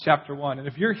Chapter 1. And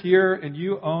if you're here and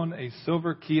you own a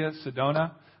silver Kia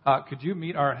Sedona, could you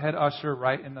meet our head usher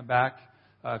right in the back?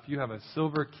 If you have a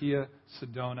silver Kia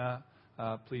Sedona,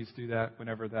 please do that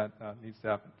whenever that needs to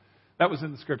happen. That was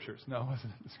in the scriptures. No, it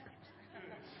wasn't in the scriptures.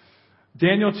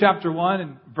 Daniel chapter 1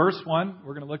 and verse 1,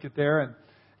 we're going to look at there.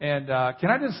 And can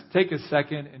I just take a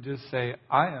second and just say,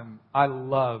 I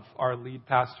love our lead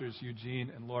pastors,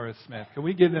 Eugene and Laura Smith. Can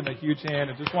we give them a huge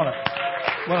hand and just want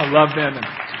to love them and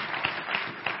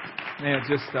man,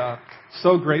 just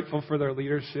so grateful for their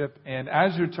leadership. And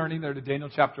as you're turning there to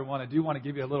Daniel chapter 1, I do want to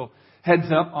give you a little heads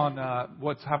up on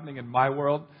what's happening in my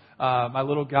world. My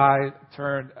little guy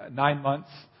turned 9 months,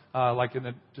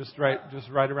 just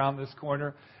right around this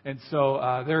corner. And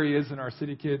so there he is in our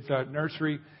City Kids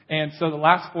nursery. And so the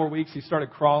last 4 weeks he started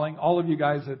crawling. All of you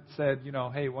guys that said,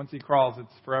 hey, once he crawls,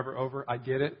 it's forever over. I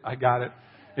get it. I got it.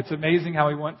 It's amazing how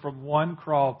he went from one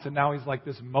crawl to now he's like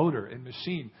this motor and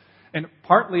machine. And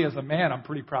partly as a man, I'm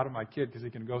pretty proud of my kid because he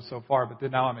can go so far. But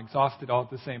then now I'm exhausted all at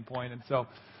the same point. And so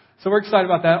we're excited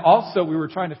about that. Also, we were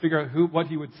trying to figure out what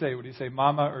he would say. Would he say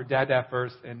mama or dada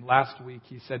first? And last week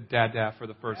he said dada for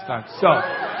the first time. So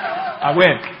I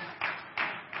win.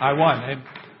 I won. And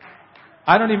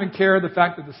I don't even care the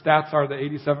fact that the stats are that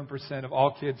 87% of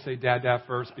all kids say dada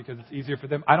first because it's easier for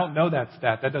them. I don't know that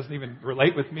stat. That doesn't even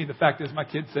relate with me. The fact is my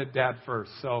kid said dad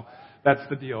first. So that's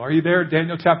the deal. Are you there?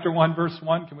 Daniel chapter 1, verse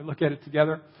 1. Can we look at it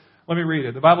together? Let me read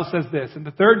it. The Bible says this. In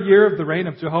the 3rd year of the reign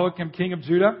of Jehoiakim, king of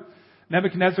Judah,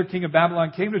 Nebuchadnezzar, king of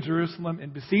Babylon, came to Jerusalem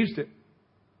and besieged it.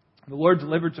 The Lord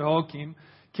delivered Jehoiakim,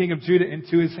 king of Judah,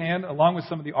 into his hand, along with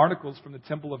some of the articles from the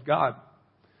temple of God.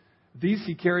 These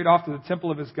he carried off to the temple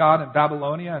of his God in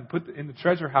Babylonia and put in the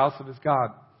treasure house of his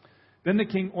God. Then the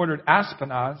king ordered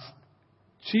Ashpenaz,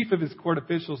 chief of his court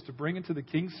officials, to bring into the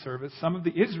king's service some of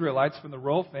the Israelites from the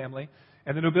royal family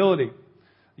and the nobility.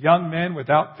 Young men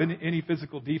without any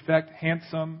physical defect,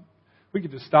 handsome. We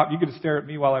could just stop. You could just stare at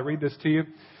me while I read this to you.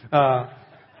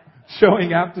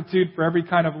 Showing aptitude for every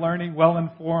kind of learning,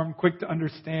 well-informed, quick to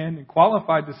understand, and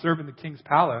qualified to serve in the king's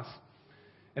palace.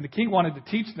 And the king wanted to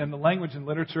teach them the language and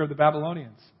literature of the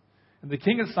Babylonians. And the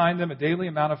king assigned them a daily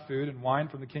amount of food and wine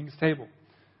from the king's table.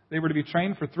 They were to be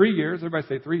trained for 3 years. Everybody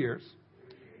say 3 years.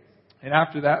 And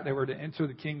after that, they were to enter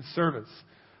the king's service.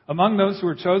 Among those who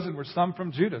were chosen were some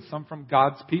from Judah, some from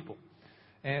God's people.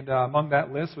 And among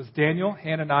that list was Daniel,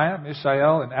 Hananiah,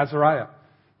 Mishael, and Azariah.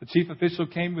 The chief official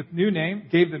gave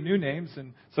them new names.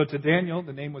 And so to Daniel,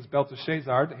 the name was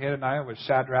Belteshazzar. To Hananiah was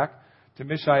Shadrach. To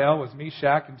Mishael was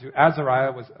Meshach. And to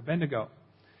Azariah was Abednego.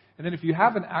 And then if you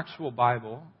have an actual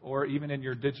Bible, or even in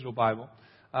your digital Bible,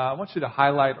 I want you to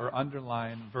highlight or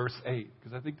underline verse 8,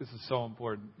 because I think this is so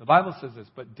important. The Bible says this,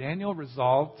 but Daniel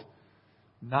resolved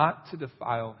not to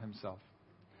defile himself.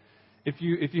 If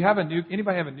you have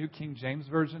anybody have a New King James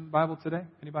Version Bible today?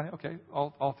 Anybody? Okay,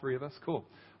 all three of us. Cool.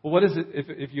 Well, what is it?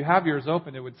 If you have yours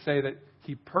open, it would say that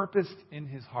he purposed in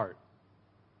his heart.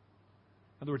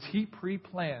 In other words, he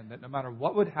pre-planned that no matter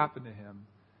what would happen to him,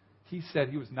 he said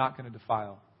he was not going to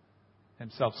defile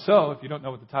himself. So, if you don't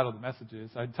know what the title of the message is,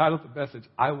 I entitled the message,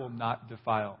 I will not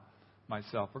defile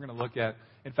myself. We're going to look at,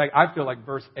 in fact, I feel like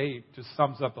verse 8 just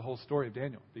sums up the whole story of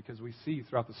Daniel, because we see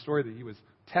throughout the story that he was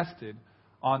tested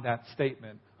on that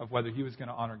statement of whether he was going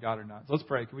to honor God or not. So let's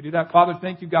pray. Can we do that? Father,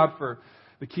 thank you, God, for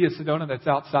the Kia Sedona that's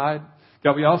outside.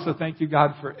 God, we also thank you,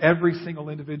 God, for every single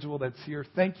individual that's here.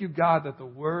 Thank you, God, that the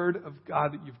Word of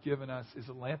God that you've given us is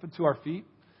a lamp unto our feet.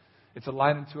 It's a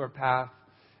light unto our path.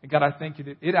 And God, I thank you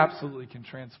that it absolutely can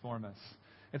transform us.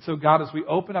 And so, God, as we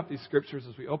open up these scriptures,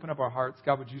 as we open up our hearts,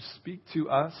 God, would you speak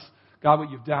to us? God, what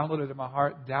you've downloaded in my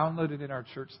heart, download it in our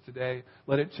church today.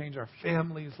 Let it change our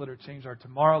families. Let it change our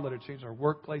tomorrow. Let it change our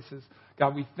workplaces.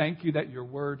 God, we thank you that your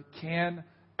word can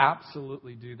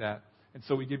absolutely do that. And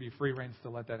so we give you free reins to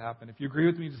let that happen. If you agree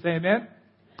with me, just say amen.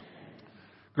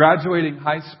 Graduating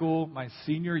high school, my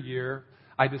senior year,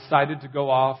 I decided to go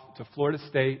off to Florida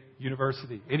State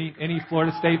University. Any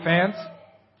Florida State fans?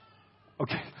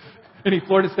 Okay. Any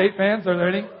Florida State fans? Are there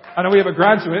any? I know we have a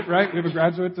graduate, right? We have a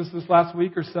graduate this last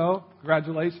week or so.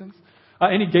 Congratulations.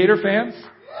 Any Gator fans?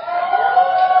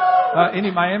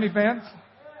 Any Miami fans?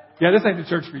 Yeah, this ain't the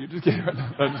church for you. Just kidding.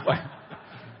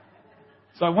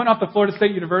 So I went off to Florida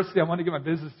State University. I wanted to get my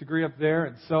business degree up there.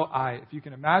 And so if you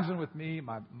can imagine with me,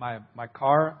 my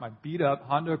car, my beat up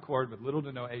Honda Accord with little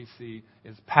to no AC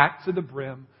is packed to the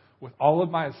brim with all of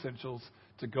my essentials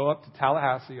to go up to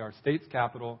Tallahassee, our state's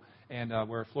capital, and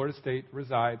where Florida State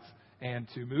resides, and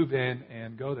to move in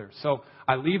and go there. So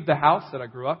I leave the house that I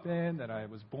grew up in, that I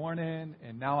was born in,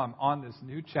 and now I'm on this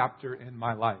new chapter in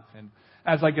my life. And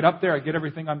as I get up there, I get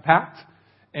everything unpacked.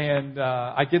 And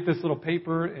I get this little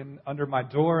paper under my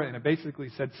door, and it basically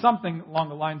said something along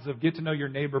the lines of get to know your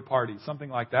neighbor party, something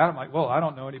like that. I'm like, well, I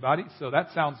don't know anybody, so that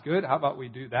sounds good. How about we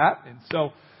do that? And so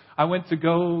I went to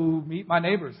go meet my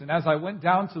neighbors. And as I went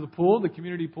down to the pool, the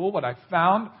community pool, what I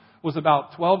found was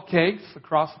about 12 cakes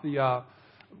across the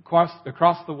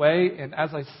way. And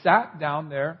as I sat down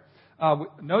there,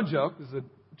 no joke, this is a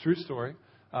true story.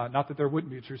 Not that there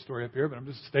wouldn't be a true story up here, but I'm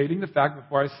just stating the fact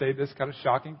before I say this kind of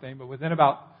shocking thing. But within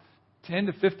about 10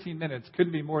 to 15 minutes,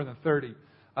 couldn't be more than 30,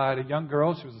 I had a young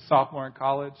girl. She was a sophomore in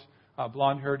college, a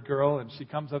blonde-haired girl, and she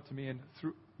comes up to me and,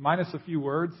 minus a few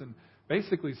words, and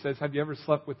basically says, have you ever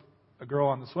slept with a girl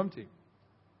on the swim team?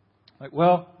 Like,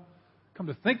 well, come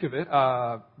to think of it,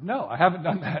 no, I haven't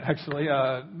done that, actually.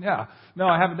 No,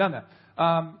 I haven't done that.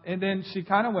 And then she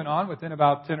kind of went on within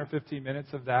about 10 or 15 minutes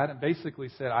of that and basically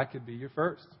said, I could be your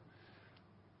first.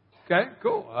 Okay,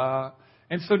 cool.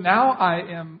 And so now I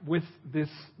am with this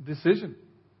decision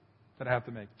that I have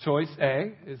to make. Choice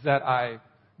A is that I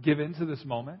give in to this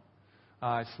moment.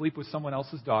 I sleep with someone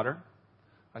else's daughter.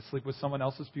 I sleep with someone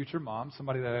else's future mom,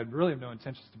 somebody that I really have no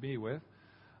intentions to be with.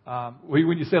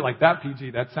 When you say it like that,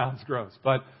 PG, that sounds gross.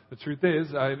 But the truth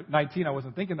is, at 19, I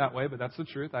wasn't thinking that way, but that's the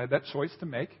truth. I had that choice to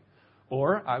make.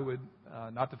 Or I would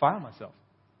not defile myself.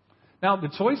 Now, the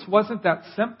choice wasn't that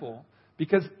simple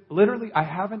because literally I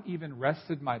haven't even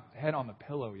rested my head on the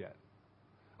pillow yet.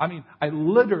 I mean, I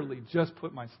literally just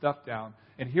put my stuff down,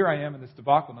 and here I am in this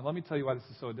debacle. Now, let me tell you why this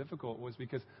is so difficult was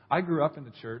because I grew up in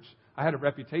the church. I had a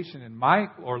reputation in my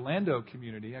Orlando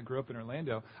community. I grew up in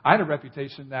Orlando. I had a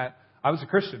reputation that I was a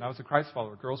Christian. I was a Christ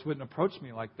follower. Girls wouldn't approach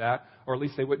me like that, or at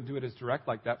least they wouldn't do it as direct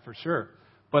like that for sure.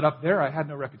 But up there, I had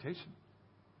no reputation.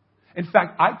 In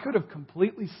fact, I could have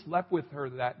completely slept with her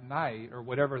that night or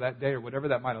whatever that day or whatever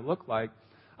that might have looked like.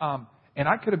 And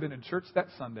I could have been in church that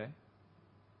Sunday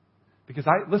because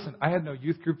I had no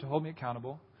youth group to hold me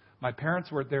accountable. My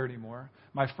parents weren't there anymore.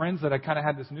 My friends that I kind of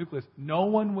had this nucleus, no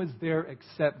one was there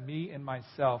except me and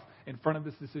myself in front of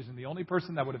this decision. The only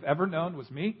person that would have ever known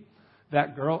was me,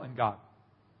 that girl, and God.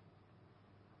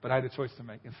 But I had a choice to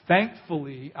make. And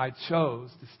thankfully, I chose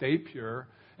to stay pure.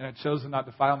 And I chose to not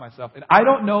defile myself. And I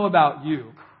don't know about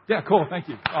you. Yeah, cool. Thank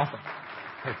you. Awesome.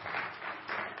 Hey.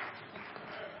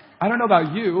 I don't know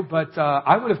about you, but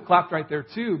I would have clapped right there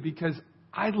too because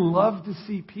I love to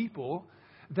see people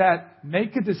that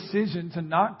make a decision to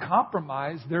not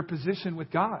compromise their position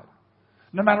with God.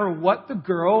 No matter what the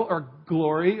girl or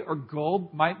glory or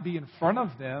gold might be in front of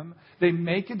them, they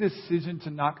make a decision to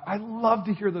not. I love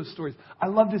to hear those stories. I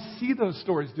love to see those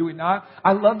stories, do we not?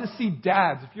 I love to see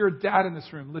dads. If you're a dad in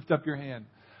this room, lift up your hand.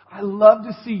 I love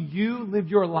to see you live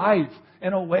your life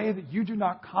in a way that you do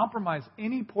not compromise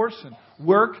any portion,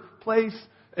 workplace,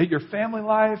 your family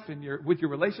life, and with your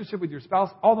relationship with your spouse.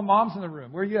 All the moms in the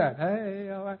room, where are you at? Hey,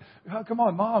 come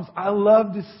on, moms. I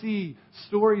love to see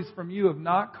stories from you of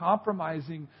not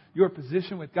compromising your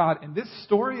position with God. And this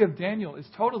story of Daniel is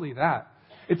totally that.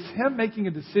 It's him making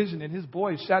a decision, and his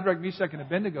boys, Shadrach, Meshach, and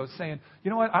Abednego, saying, you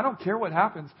know what, I don't care what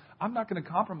happens. I'm not going to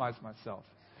compromise myself.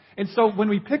 And so when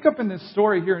we pick up in this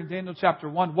story here in Daniel chapter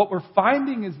 1, what we're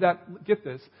finding is that, get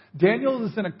this, Daniel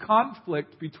is in a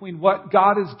conflict between what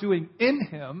God is doing in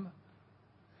him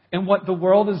and what the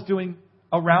world is doing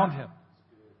around him.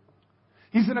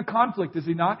 He's in a conflict, is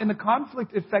he not? And the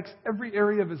conflict affects every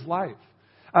area of his life.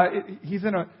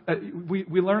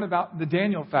 We learn about the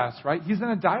Daniel fast, right? He's in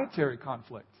a dietary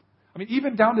conflict. I mean,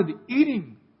 even down to the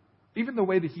eating. Even the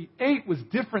way that he ate was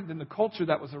different than the culture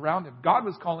that was around him. God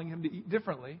was calling him to eat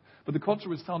differently, but the culture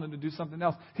was telling him to do something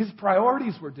else. His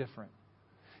priorities were different.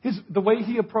 The way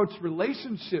he approached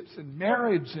relationships and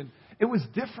marriage, and it was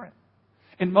different.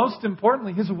 And most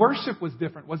importantly, his worship was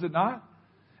different, was it not?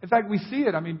 In fact, we see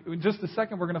it. I mean, in just a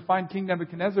second, we're going to find King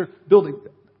Nebuchadnezzar building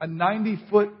a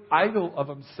 90-foot idol of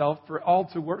himself for all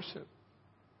to worship.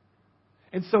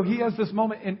 And so he has this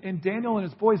moment, and Daniel and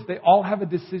his boys, they all have a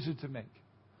decision to make.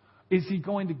 Is he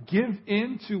going to give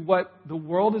in to what the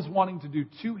world is wanting to do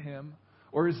to him,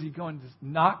 or is he going to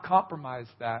not compromise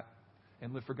that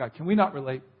and live for God? Can we not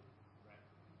relate?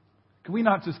 Can we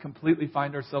not just completely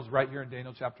find ourselves right here in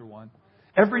Daniel chapter 1?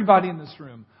 Everybody in this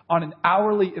room, on an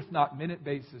hourly, if not minute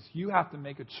basis, you have to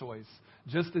make a choice,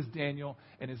 just as Daniel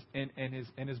and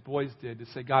his boys did, to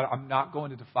say, God, I'm not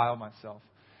going to defile myself.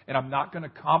 And I'm not going to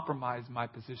compromise my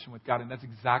position with God. And that's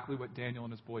exactly what Daniel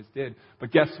and his boys did.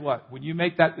 But guess what? When you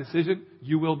make that decision,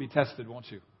 you will be tested,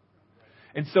 won't you?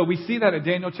 And so we see that in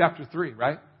Daniel chapter 3,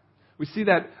 right? We see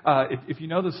that, if you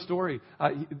know the story,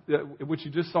 which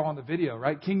you just saw on the video,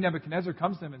 right? King Nebuchadnezzar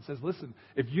comes to him and says, listen,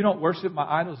 if you don't worship my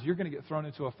idols, you're going to get thrown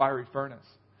into a fiery furnace.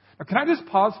 Can I just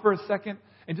pause for a second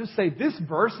and just say this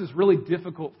verse is really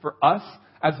difficult for us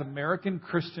as American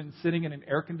Christians sitting in an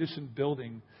air-conditioned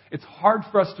building. It's hard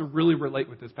for us to really relate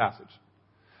with this passage.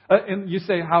 And you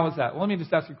say, how is that? Well, let me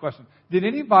just ask you a question. Did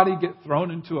anybody get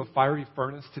thrown into a fiery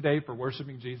furnace today for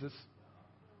worshiping Jesus?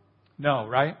 No,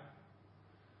 right?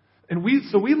 And we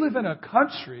live in a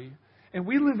country, and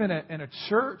we live in a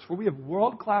church where we have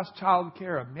world-class child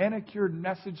care, a manicured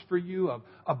message for you,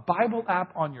 a Bible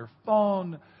app on your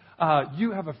phone.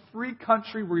 You have a free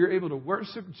country where you're able to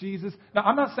worship Jesus. Now,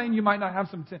 I'm not saying you might not have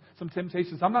some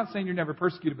temptations. I'm not saying you're never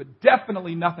persecuted, but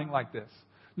definitely nothing like this.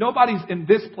 Nobody's in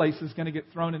this place is going to get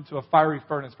thrown into a fiery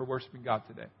furnace for worshiping God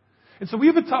today. And so we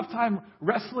have a tough time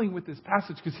wrestling with this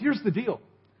passage because here's the deal.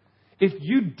 If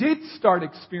you did start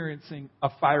experiencing a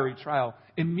fiery trial,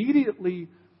 immediately,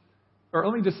 or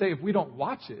let me just say, if we don't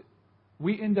watch it,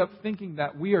 we end up thinking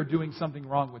that we are doing something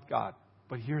wrong with God.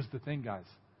 But here's the thing, guys.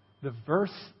 The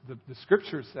verse, the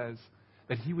scripture says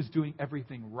that he was doing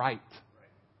everything right.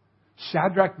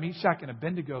 Shadrach, Meshach, and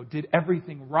Abednego did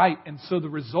everything right. And so the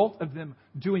result of them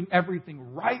doing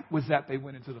everything right was that they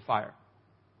went into the fire.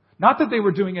 Not that they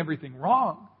were doing everything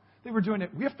wrong. They were doing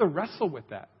it. We have to wrestle with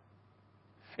that.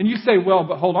 And you say, well,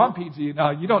 but hold on, PG. No,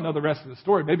 you don't know the rest of the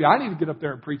story. Maybe I need to get up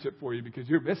there and preach it for you because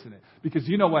you're missing it. Because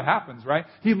you know what happens, right?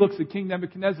 He looks at King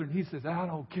Nebuchadnezzar and he says, I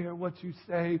don't care what you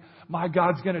say. My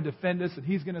God's going to defend us and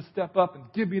he's going to step up and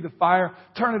give me the fire.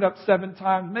 Turn it up 7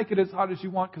 times. Make it as hot as you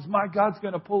want because my God's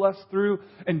going to pull us through.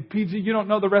 And PG, you don't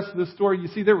know the rest of the story. You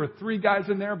see, there were 3 guys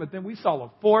in there, but then we saw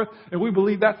a 4th and we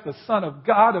believe that's the Son of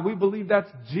God and we believe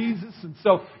that's Jesus. And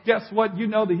so guess what? You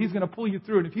know that he's going to pull you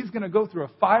through. And if he's going to go through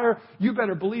a fire, you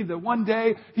better believe that one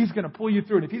day he's going to pull you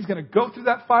through. And if he's going to go through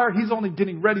that fire, he's only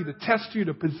getting ready to test you,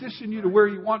 to position you to where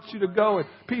he wants you to go. And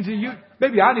PG,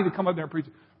 maybe I need to come up there and preach.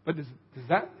 But is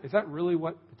that really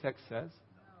what the text says?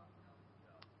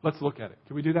 Let's look at it.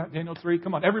 Can we do that? Daniel 3.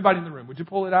 Come on, everybody in the room. Would you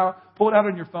pull it out? Pull it out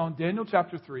on your phone. Daniel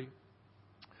chapter 3.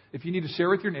 If you need to share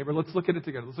with your neighbor, let's look at it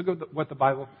together. Let's look at what the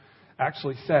Bible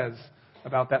actually says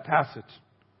about that passage.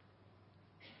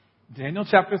 Daniel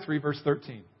chapter 3, verse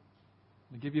 13.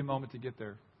 I'll give you a moment to get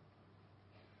there.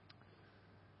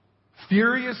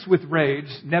 Furious with rage,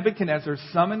 Nebuchadnezzar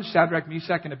summoned Shadrach,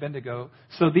 Meshach, and Abednego,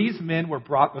 so these men were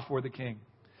brought before the king.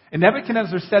 And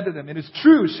Nebuchadnezzar said to them, It is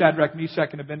true, Shadrach, Meshach,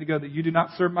 and Abednego, that you do not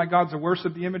serve my gods or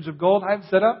worship the image of gold I have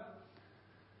set up.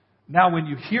 Now when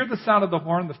you hear the sound of the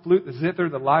horn, the flute, the zither,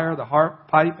 the lyre, the harp,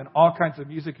 pipe, and all kinds of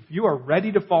music, if you are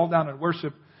ready to fall down and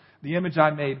worship the image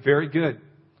I made, very good.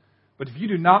 But if you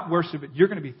do not worship it, you're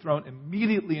going to be thrown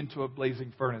immediately into a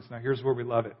blazing furnace. Now here's where we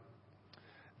love it.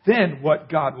 Then what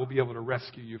God will be able to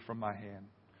rescue you from my hand?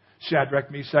 Shadrach,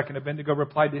 Meshach, and Abednego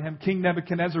replied to him, King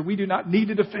Nebuchadnezzar, we do not need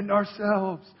to defend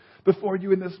ourselves before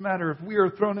you in this matter. If we are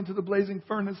thrown into the blazing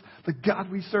furnace, the God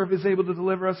we serve is able to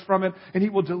deliver us from it, and he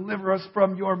will deliver us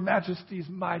from your majesty's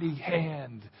mighty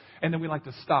hand. And then we like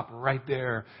to stop right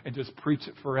there and just preach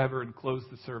it forever and close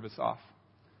the service off.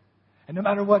 And no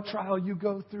matter what trial you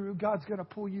go through, God's going to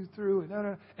pull you through.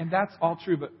 And that's all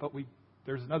true. But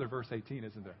there's another verse 18,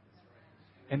 isn't there?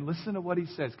 And listen to what he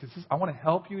says, because I want to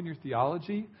help you in your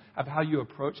theology of how you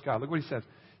approach God. Look what he says.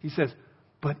 He says,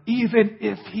 but even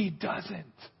if he doesn't,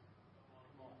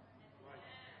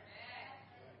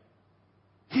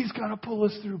 he's going to pull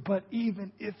us through. But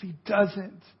even if he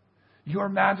doesn't, your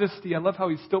majesty, I love how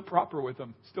he's still proper with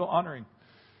them, still honoring.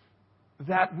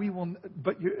 That we will,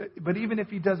 but even if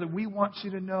he doesn't, we want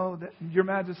you to know that, your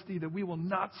majesty, that we will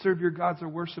not serve your gods or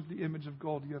worship the image of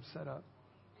gold you have set up.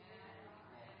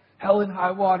 Hell and high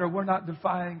water, we're not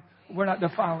defiling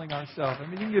ourselves. I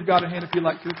mean, you can give God a hand if you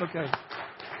like to. It's okay.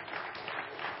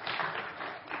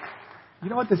 You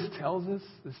know what this tells us?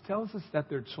 This tells us that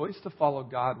their choice to follow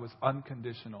God was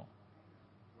unconditional.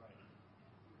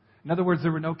 In other words,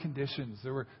 there were no conditions.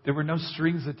 There were no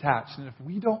strings attached. And if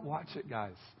we don't watch it,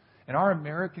 guys, in our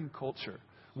American culture,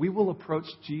 we will approach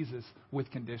Jesus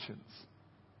with conditions.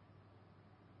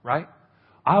 Right?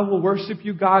 I will worship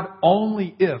you, God,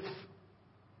 only if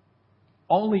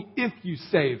you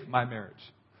save my marriage.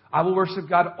 I will worship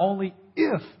God only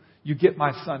if you get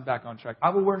my son back on track. I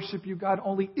will worship you, God,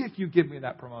 only if you give me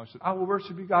that promotion. I will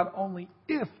worship you, God, only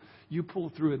if you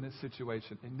pull through in this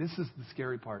situation. And this is the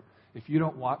scary part. If you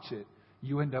don't watch it,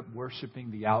 you end up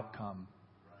worshiping the outcome.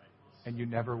 And you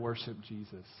never worship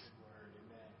Jesus.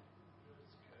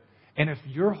 And if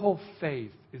your whole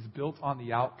faith is built on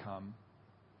the outcome,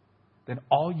 then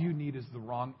all you need is the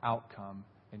wrong outcome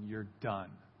and you're done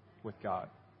with God.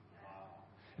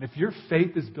 And if your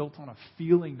faith is built on a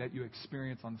feeling that you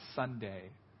experience on Sunday,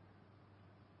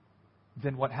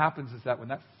 then what happens is that when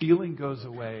that feeling goes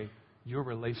away, your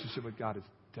relationship with God is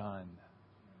done.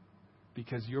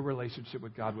 because your relationship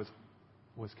with God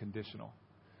was conditional.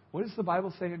 What does the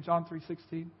Bible say in John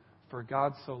 3:16? For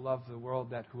God so loved the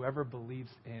world that whoever believes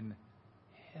in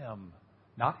Him,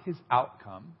 not His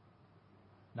outcome,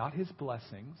 not His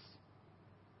blessings,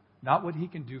 not what He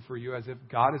can do for you as if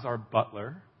God is our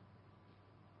butler.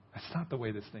 That's not the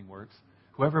way this thing works.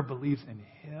 Whoever believes in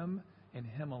Him and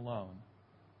Him alone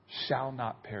shall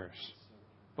not perish,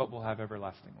 but will have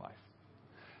everlasting life.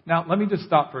 Now, let me just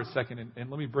stop for a second and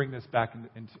let me bring this back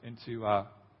into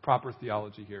proper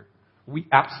theology here. We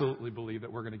absolutely believe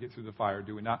that we're going to get through the fire,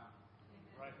 do we not?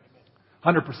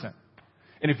 100%.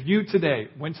 And if you today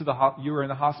went to you were in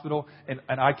the hospital and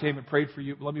I came and prayed for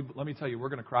you, let me tell you, we're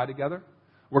going to cry together.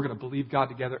 We're going to believe God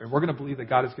together, and we're going to believe that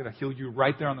God is going to heal you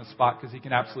right there on the spot because He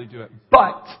can absolutely do it.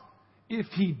 But if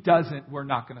He doesn't, we're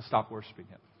not going to stop worshiping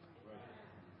Him.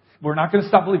 We're not going to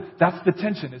stop believing. That's the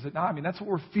tension, is it not? I mean, that's what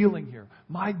we're feeling here.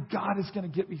 My God is going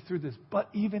to get me through this. But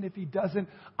even if He doesn't,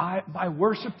 my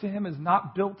worship to Him is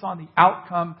not built on the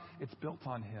outcome. It's built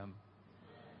on Him.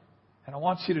 And I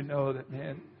want you to know that,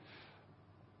 man,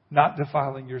 not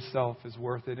defiling yourself is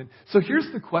worth it. And so here's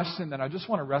the question that I just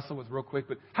want to wrestle with real quick.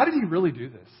 But how did he really do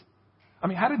this? I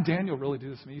mean, how did Daniel really do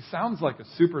this? I mean, he sounds like a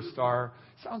superstar.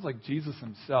 He sounds like Jesus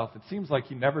himself. It seems like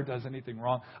he never does anything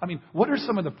wrong. I mean, what are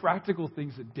some of the practical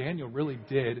things that Daniel really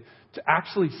did to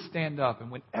actually stand up?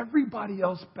 And when everybody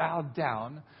else bowed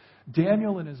down,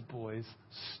 Daniel and his boys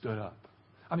stood up.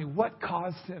 I mean, what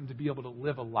caused him to be able to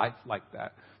live a life like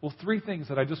that? Well, three things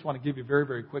that I just want to give you very,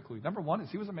 very quickly. Number one is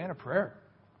he was a man of prayer.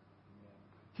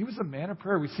 He was a man of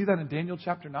prayer. We see that in Daniel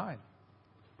chapter 9.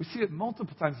 We see it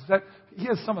multiple times. In fact, he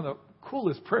has some of the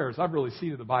coolest prayers I've really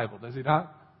seen in the Bible, does he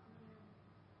not?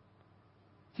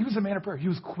 He was a man of prayer. He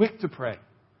was quick to pray,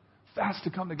 fast to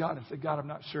come to God and say, God, I'm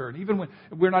not sure. And even when,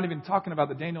 we're not even talking about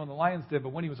the Daniel and the lions did, but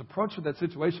when he was approached with that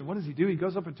situation, what does he do? He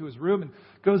goes up into his room and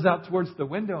goes out towards the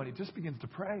window and he just begins to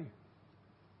pray.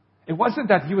 It wasn't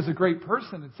that he was a great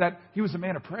person. It's that he was a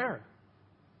man of prayer.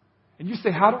 And you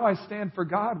say, how do I stand for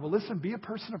God? Well, listen, be a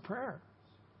person of prayer.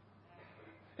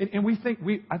 And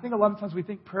I think a lot of times we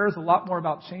think prayer is a lot more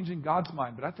about changing God's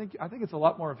mind, but I think it's a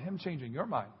lot more of Him changing your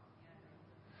mind.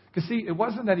 Because see, it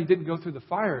wasn't that he didn't go through the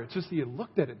fire, it's just he had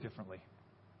looked at it differently.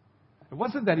 It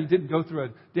wasn't that he didn't go through a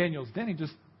Daniel's den, he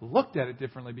just looked at it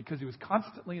differently because he was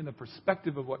constantly in the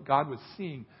perspective of what God was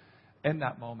seeing in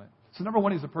that moment. So number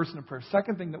one, he's a person of prayer.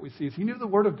 Second thing that we see is he knew the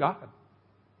Word of God.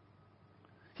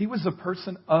 He was a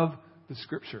person of the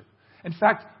Scripture. In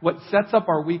fact, what sets up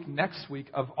our week next week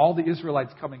of all the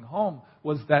Israelites coming home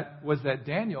was that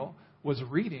Daniel was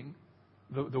reading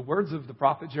the words of the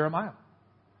prophet Jeremiah.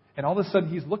 And all of a sudden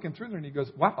he's looking through there and he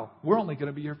goes, wow, we're only going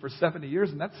to be here for 70 years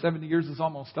and that 70 years is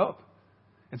almost up.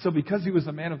 And so because he was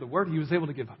a man of the Word, he was able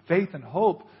to give faith and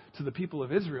hope to the people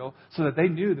of Israel so that they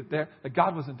knew that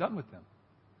God wasn't done with them.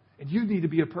 And you need to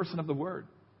be a person of the Word.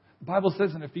 The Bible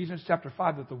says in Ephesians chapter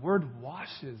 5 that the Word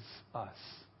washes us.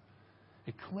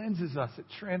 It cleanses us. It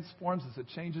transforms us. It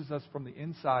changes us from the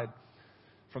inside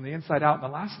out. And the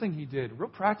last thing he did, real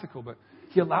practical, but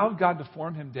he allowed God to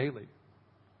form him daily.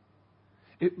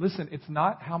 Listen, it's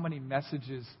not how many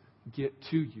messages get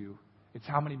to you. It's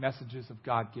how many messages of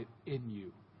God get in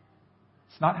you.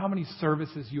 It's not how many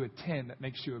services you attend that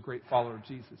makes you a great follower of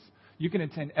Jesus. You can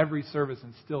attend every service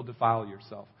and still defile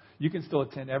yourself. You can still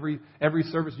attend every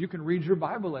service. You can read your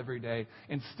Bible every day.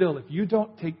 And still, if you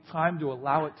don't take time to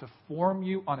allow it to form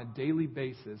you on a daily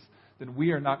basis, then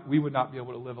we would not be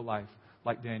able to live a life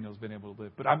like Daniel's been able to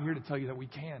live. But I'm here to tell you that we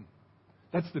can.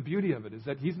 That's the beauty of it, is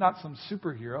that he's not some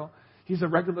superhero. He's a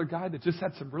regular guy that just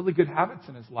had some really good habits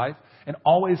in his life and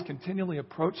always continually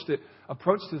approached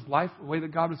his life the way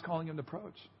that God was calling him to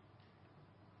approach.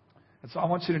 And so I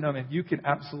want you to know, man, you can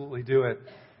absolutely do it.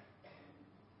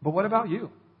 But what about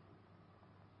you?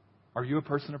 Are you a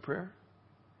person of prayer?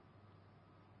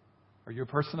 Are you a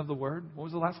person of the Word? When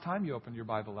was the last time you opened your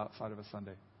Bible outside of a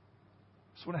Sunday?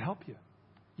 I just want to help you.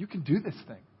 You can do this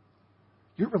thing.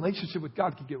 Your relationship with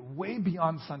God can get way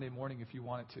beyond Sunday morning if you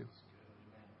want it to.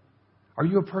 Are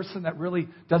you a person that really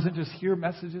doesn't just hear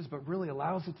messages, but really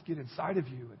allows it to get inside of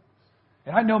you?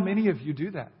 And I know many of you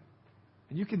do that.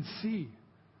 And you can see,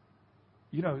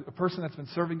 a person that's been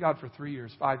serving God for 3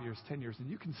 years, 5 years, 10 years, and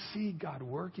you can see God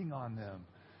working on them.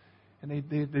 And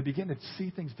they begin to see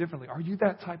things differently. Are you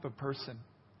that type of person?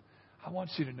 I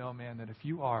want you to know, man, that if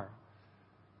you are,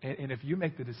 and if you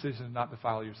make the decision to not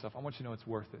defile yourself, I want you to know it's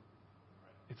worth it.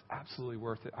 It's absolutely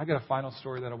worth it. I got a final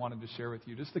story that I wanted to share with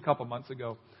you. Just a couple months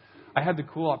ago, I had the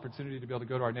cool opportunity to be able to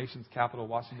go to our nation's capital,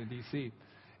 Washington, D.C.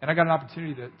 And I got an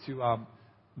opportunity to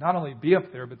not only be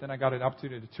up there, but then I got an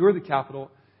opportunity to tour the Capitol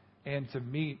and to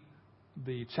meet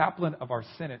the chaplain of our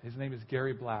Senate. His name is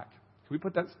Gary Black, we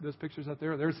put those pictures up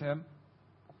there? There's him.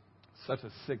 Such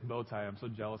a sick bow tie. I'm so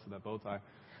jealous of that bow tie.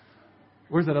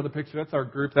 Where's that other picture? That's our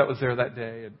group that was there that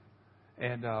day.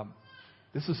 And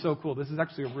this is so cool. This is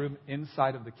actually a room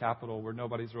inside of the Capitol where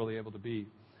nobody's really able to be.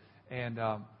 And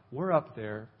we're up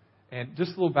there. And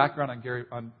just a little background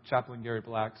on Chaplain Gary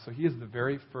Black. So he is the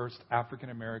very first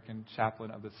African-American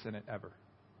chaplain of the Senate ever.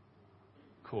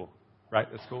 Cool. Right?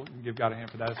 That's cool. You can give God a hand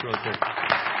for that. It's really cool.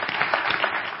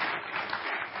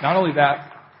 Not only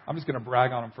that, I'm just going to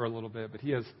brag on him for a little bit, but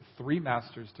he has 3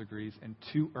 master's degrees and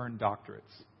 2 earned doctorates.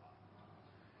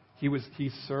 He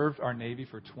served our Navy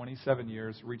for 27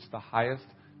 years, reached the highest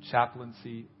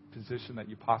chaplaincy position that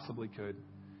you possibly could.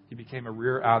 He became a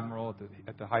rear admiral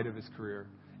at the height of his career.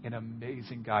 An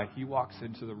amazing guy. He walks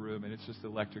into the room, and it's just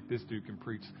electric. This dude can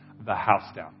preach the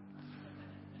house down.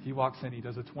 He walks in, he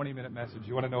does a 20-minute message.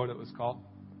 You want to know what it was called?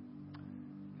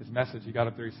 His message, he got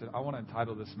up there, he said, I want to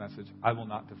entitle this message, I Will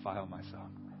Not Defile Myself.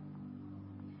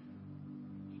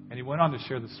 And he went on to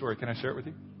share the story. Can I share it with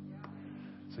you?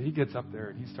 So he gets up there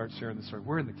and he starts sharing the story.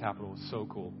 We're in the Capitol. It's so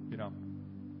cool, you know.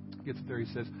 He gets up there.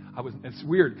 He says, it's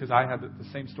weird because I had the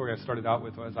same story I started out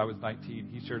with as I was 19.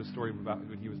 He shared a story about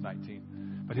when he was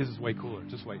 19. But his is way cooler.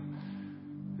 Just wait.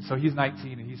 So he's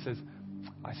 19 and he says,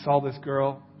 I saw this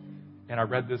girl and I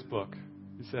read this book.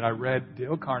 He said, I read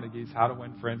Dale Carnegie's How to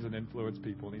Win Friends and Influence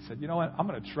People. And he said, you know what? I'm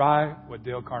going to try what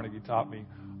Dale Carnegie taught me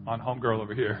on Homegirl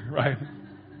over here, right?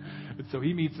 And so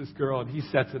he meets this girl and he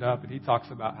sets it up and he talks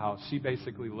about how she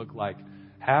basically looked like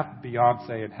half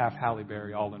Beyonce and half Halle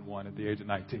Berry all in one at the age of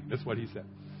 19. That's what he said.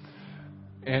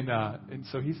 And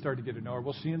so he started to get to know her.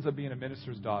 Well, she ends up being a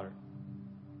minister's daughter.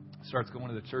 Starts going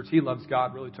to the church. He loves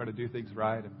God, really trying to do things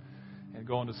right and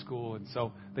going to school. And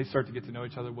so they start to get to know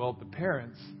each other. Well, the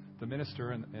parents, the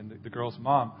minister and the girl's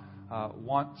mom,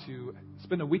 want to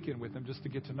spend a weekend with him just to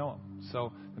get to know him.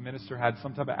 So the minister had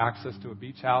some type of access to a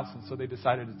beach house, and so they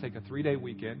decided to take a 3-day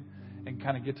weekend and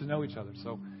kind of get to know each other.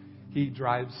 So he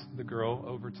drives the girl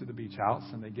over to the beach house,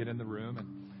 and they get in the room, and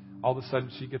all of a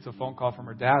sudden she gets a phone call from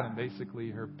her dad, and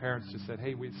basically her parents just said,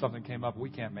 hey, something came up,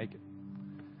 we can't make it.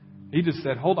 He just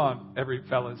said, hold on,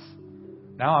 fellas.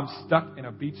 Now I'm stuck in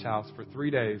a beach house for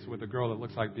 3 days with a girl that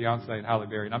looks like Beyonce and Halle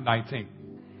Berry, and I'm 19.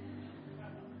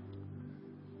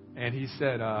 And he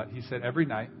said every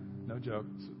night, no joke,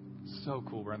 so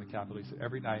cool, we're in the Capitol. He said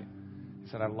every night, he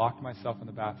said I locked myself in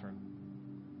the bathroom.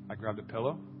 I grabbed a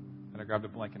pillow and I grabbed a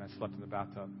blanket and I slept in the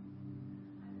bathtub.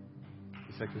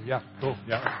 He said, yeah, cool,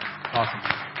 yeah, awesome.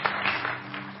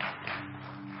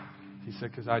 He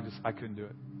said, because I couldn't do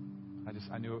it.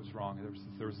 I knew it was wrong.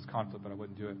 There was this conflict, but I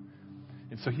wouldn't do it.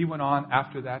 And so he went on,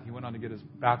 after that, he went on to get his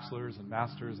bachelor's and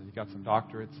master's, and he got some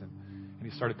doctorates, and he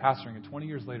started pastoring. And 20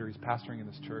 years later, he's pastoring in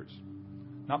this church,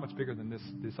 not much bigger than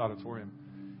this auditorium.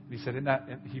 And he said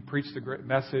he preached a great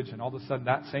message, and all of a sudden,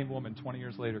 that same woman, 20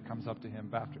 years later, comes up to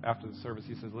him after the service.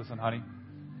 He says, listen, honey,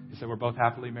 he said, we're both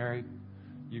happily married.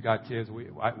 You got kids.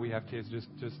 We have kids. Just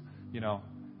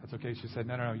that's okay. She said,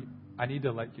 no. I need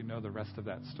to let you know the rest of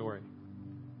that story.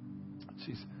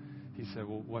 He said,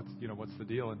 well, what's the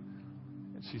deal? And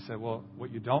she said, well,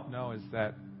 what you don't know is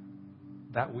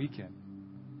that weekend,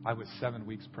 I was 7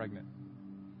 weeks pregnant.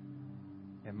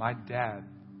 And my dad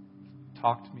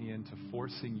talked me into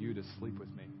forcing you to sleep with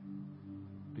me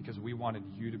because we wanted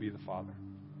you to be the father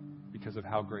because of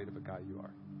how great of a guy you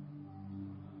are.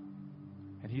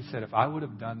 And he said, if I would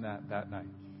have done that night,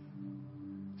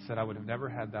 he said, I would have never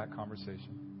had that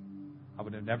conversation. I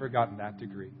would have never gotten that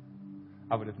degree.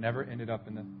 I would have never ended up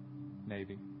in the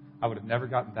Navy. I would have never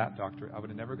gotten that doctorate. I would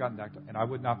have never gotten that. And I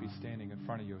would not be standing in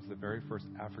front of you as the very first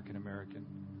African-American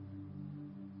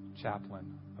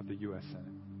chaplain of the U.S. Senate.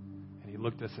 And he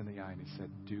looked us in the eye and he said,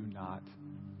 do not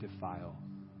defile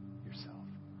yourself.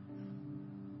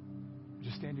 Would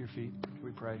you stand to your feet? Can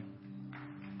we pray?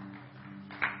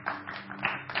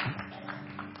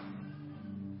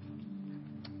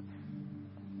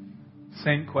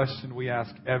 Same question we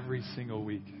ask every single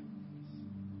week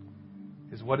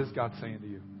is, what is God saying to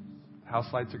you?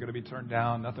 House lights are going to be turned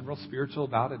down. Nothing real spiritual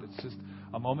about it. It's just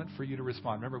a moment for you to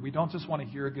respond. Remember, we don't just want to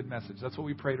hear a good message. That's what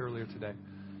we prayed earlier today.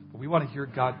 But we want to hear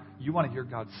God. You want to hear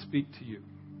God speak to you.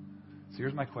 So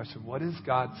here's my question. What is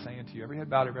God saying to you? Every head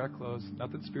bowed, every eye closed.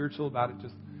 Nothing spiritual about it.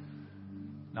 Just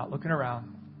not looking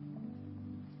around.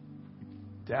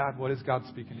 Dad, what is God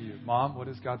speaking to you? Mom, what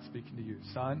is God speaking to you?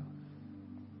 Son,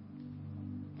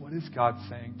 what is God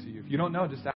saying to you? If you don't know, just ask.